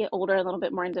 especially as they get older, a little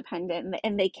bit more independent,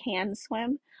 and they can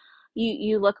swim.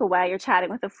 You look away, you're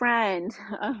chatting with a friend,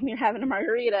 you're having a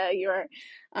margarita, you're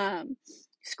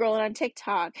scrolling on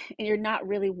TikTok, and you're not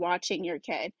really watching your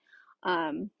kid.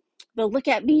 They'll look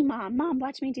at me, mom,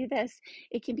 watch me do this.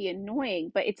 It can be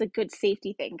annoying, but it's a good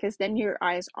safety thing because then your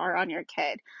eyes are on your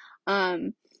kid.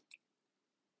 One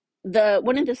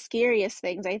of the scariest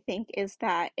things I think is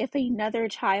that if another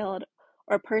child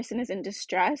or person is in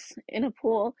distress in a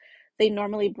pool, they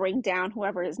normally bring down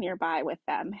whoever is nearby with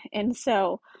them. And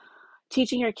so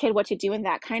teaching your kid what to do in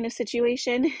that kind of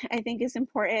situation, I think, is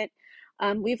important.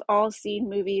 We've all seen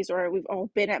movies or we've all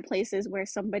been at places where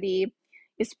somebody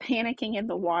is panicking in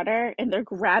the water and they're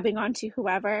grabbing onto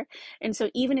whoever. And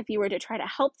so even if you were to try to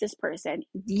help this person,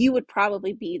 you would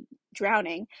probably be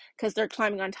drowning because they're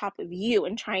climbing on top of you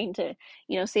and trying to,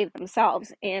 save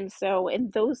themselves. And so in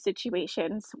those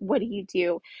situations, what do you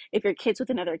do if your kid's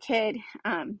with another kid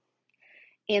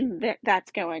and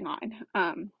that's going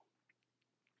on?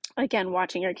 Again,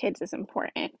 watching your kids is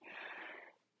important.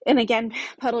 And again,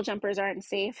 puddle jumpers aren't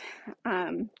safe.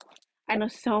 I know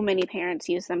so many parents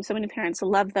use them. So many parents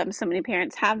love them. So many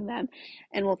parents have them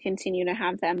and will continue to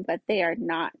have them, but they are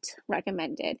not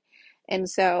recommended. And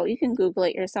so you can Google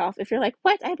it yourself. If you're like,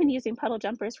 what? I've been using puddle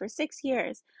jumpers for 6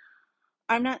 years.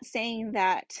 I'm not saying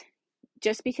that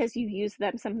just because you use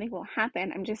them, something will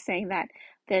happen. I'm just saying that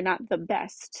they're not the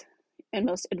best and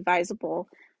most advisable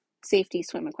safety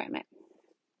swim equipment.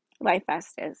 Life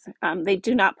vest is. They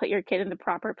do not put your kid in the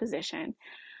proper position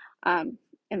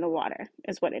in the water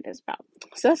is what it is about.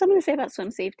 So that's what I'm going to say about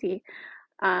swim safety.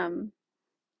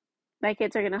 My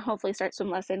kids are going to hopefully start swim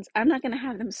lessons. I'm not going to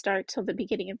have them start till the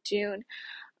beginning of June,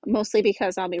 mostly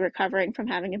because I'll be recovering from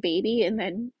having a baby. And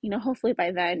then, hopefully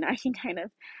by then I can kind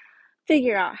of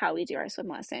figure out how we do our swim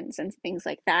lessons and things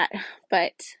like that.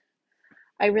 But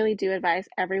I really do advise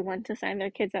everyone to sign their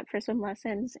kids up for swim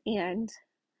lessons, and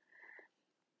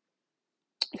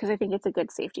because I think it's a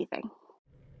good safety thing.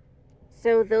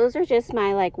 So those are just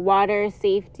my water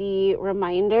safety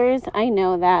reminders. I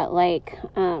know that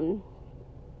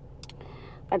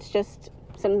that's just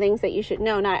some things that you should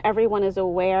know. Not everyone is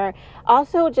aware.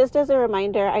 Also, just as a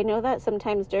reminder, I know that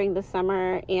sometimes during the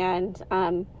summer and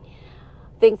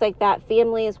things like that,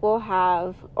 families will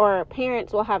have, or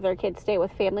parents will have their kids stay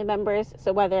with family members.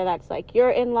 So whether that's your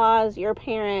in-laws, your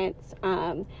parents,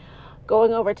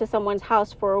 going over to someone's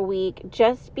house for a week,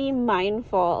 just be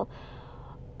mindful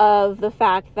of the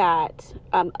fact that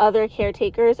other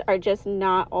caretakers are just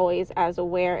not always as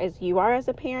aware as you are as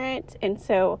a parent. And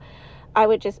so I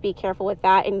would just be careful with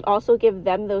that and also give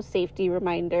them those safety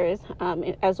reminders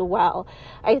as well.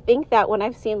 I think that when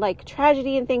I've seen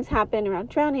tragedy and things happen around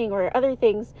drowning or other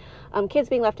things, kids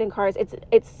being left in cars,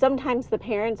 it's sometimes the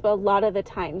parents, but a lot of the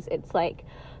times it's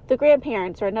the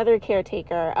grandparents or another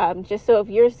caretaker. Just so if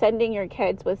you're sending your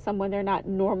kids with someone they're not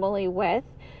normally with,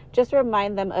 just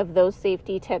remind them of those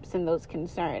safety tips and those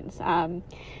concerns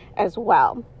as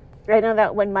well. I know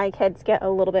that when my kids get a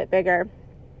little bit bigger,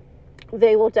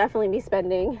 they will definitely be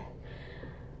spending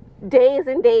days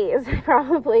and days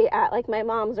probably at my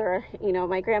mom's or,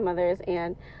 my grandmother's,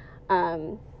 and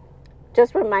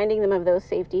just reminding them of those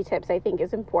safety tips I think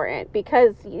is important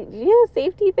because,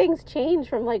 safety things change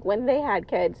from when they had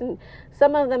kids, and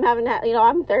some of them haven't had,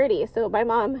 I'm 30, so my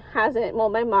mom hasn't,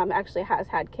 my mom actually has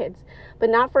had kids, but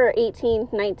not for 18,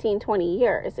 19, 20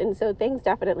 years. And so things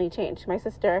definitely changed. My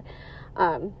sister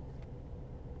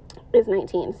is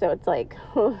 19, so it's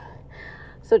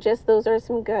so just those are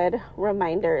some good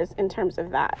reminders in terms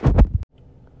of that.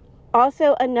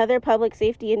 Also, another public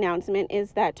safety announcement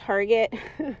is that Target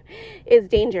is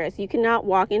dangerous. You cannot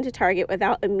walk into Target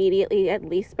without immediately at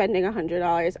least spending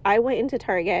 $100. I went into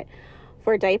Target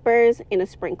for diapers and a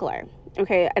sprinkler.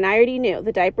 Okay, and I already knew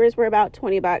the diapers were about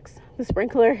 $20. The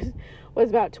sprinklers was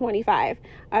about $25.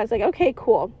 I was like, okay,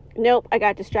 cool. Nope, I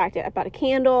got distracted. I bought a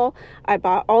candle. I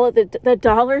bought all of the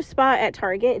dollar spot at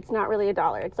Target. It's not really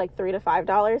 $1. It's like $3 to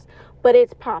 $5, but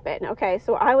it's popping. Okay,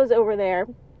 so I was over there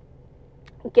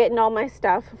getting all my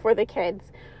stuff for the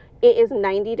kids. It is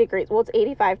 90 degrees. Well, it's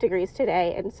 85 degrees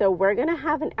today. And so we're going to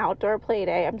have an outdoor play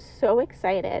day. I'm so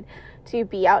excited to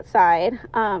be outside.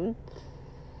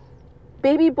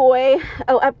 Baby boy.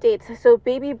 Oh, updates. So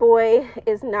baby boy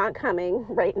is not coming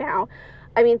right now.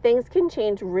 I mean, things can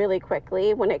change really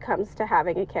quickly when it comes to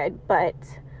having a kid, but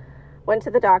went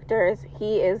to the doctors.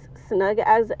 He is snug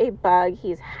as a bug.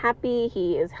 He's happy.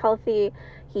 He is healthy.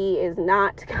 He is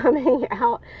not coming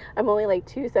out. I'm only like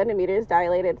 2 centimeters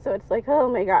dilated, so it's like,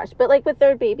 oh my gosh. But like with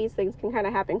third babies, things can kind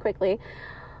of happen quickly.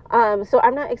 So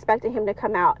I'm not expecting him to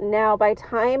come out. Now, by the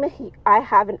time I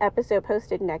have an episode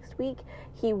posted next week,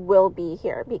 he will be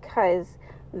here because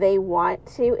they want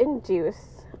to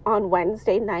induce on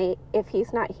Wednesday night if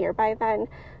he's not here by then,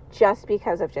 just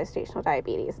because of gestational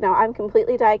diabetes. Now, I'm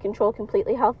completely diet controlled,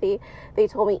 completely healthy. They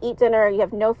told me, eat dinner, you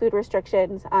have no food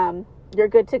restrictions, you're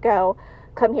good to go.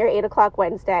 Come here 8 o'clock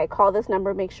Wednesday. Call this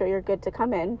number, make sure you're good to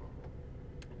come in.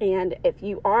 And if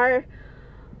you are,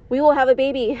 we will have a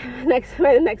baby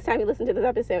by the next time you listen to this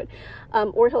episode.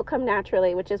 Or he'll come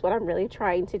naturally, which is what I'm really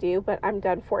trying to do, but I'm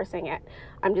done forcing it.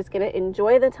 I'm just going to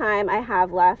enjoy the time I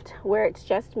have left where it's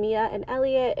just Mia and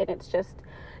Elliot, and it's just,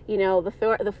 you know,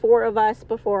 the four of us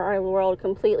before our world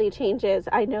completely changes.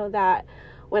 I know that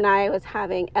when I was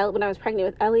pregnant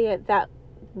with Elliot, that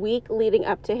week leading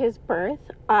up to his birth,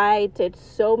 I did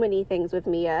so many things with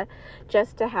Mia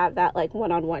just to have that like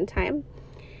one-on-one time.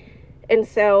 And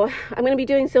so I'm going to be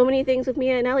doing so many things with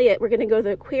Mia and Elliot. We're going to go to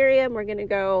the aquarium. We're going to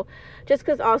go, just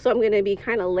because also I'm going to be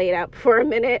kind of laid up for a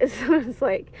minute. So it's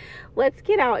like, let's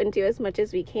get out and do as much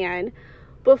as we can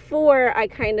before I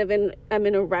kind of I'm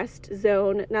in a rest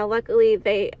zone. Now, luckily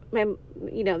they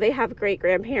have great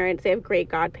grandparents. They have great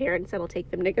godparents that'll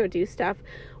take them to go do stuff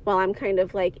while I'm kind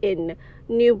of like in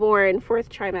newborn 4th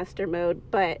trimester mode.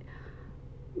 But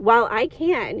while I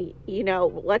can,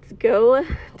 let's go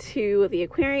to the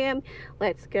aquarium,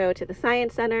 let's go to the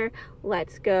science center,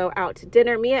 let's go out to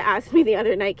dinner. Mia asked me the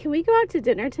other night, can we go out to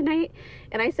dinner tonight?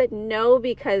 And I said no,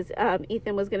 because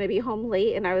Ethan was going to be home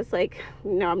late, and I was like,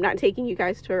 no, I'm not taking you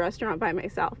guys to a restaurant by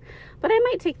myself. But I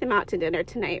might take them out to dinner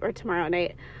tonight or tomorrow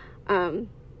night, and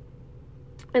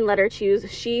let her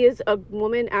choose. She is a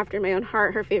woman after my own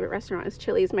heart. Her favorite restaurant is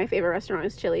Chili's. My favorite restaurant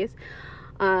is Chili's.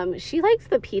 She likes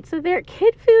the pizza there.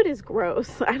 Kid food is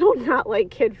gross. I do not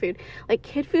like kid food. Like,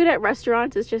 kid food at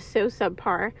restaurants is just so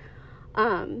subpar.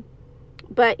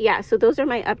 But yeah, so those are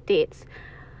my updates.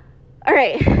 All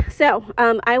right. So,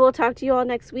 I will talk to you all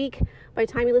next week. By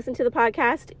the time you listen to the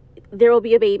podcast, there will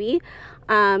be a baby.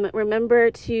 Remember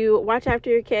to watch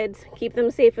after your kids, keep them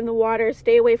safe in the water,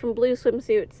 stay away from blue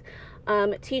swimsuits,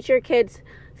 teach your kids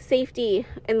safety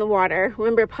in the water.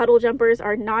 Remember, puddle jumpers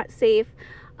are not safe.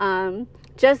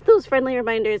 Just those friendly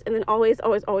reminders, and then always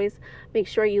make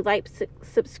sure you like,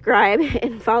 subscribe,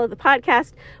 and follow the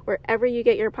podcast wherever you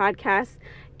get your podcasts,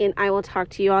 and I will talk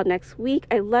to you all next week.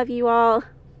 I love you all.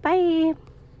 Bye.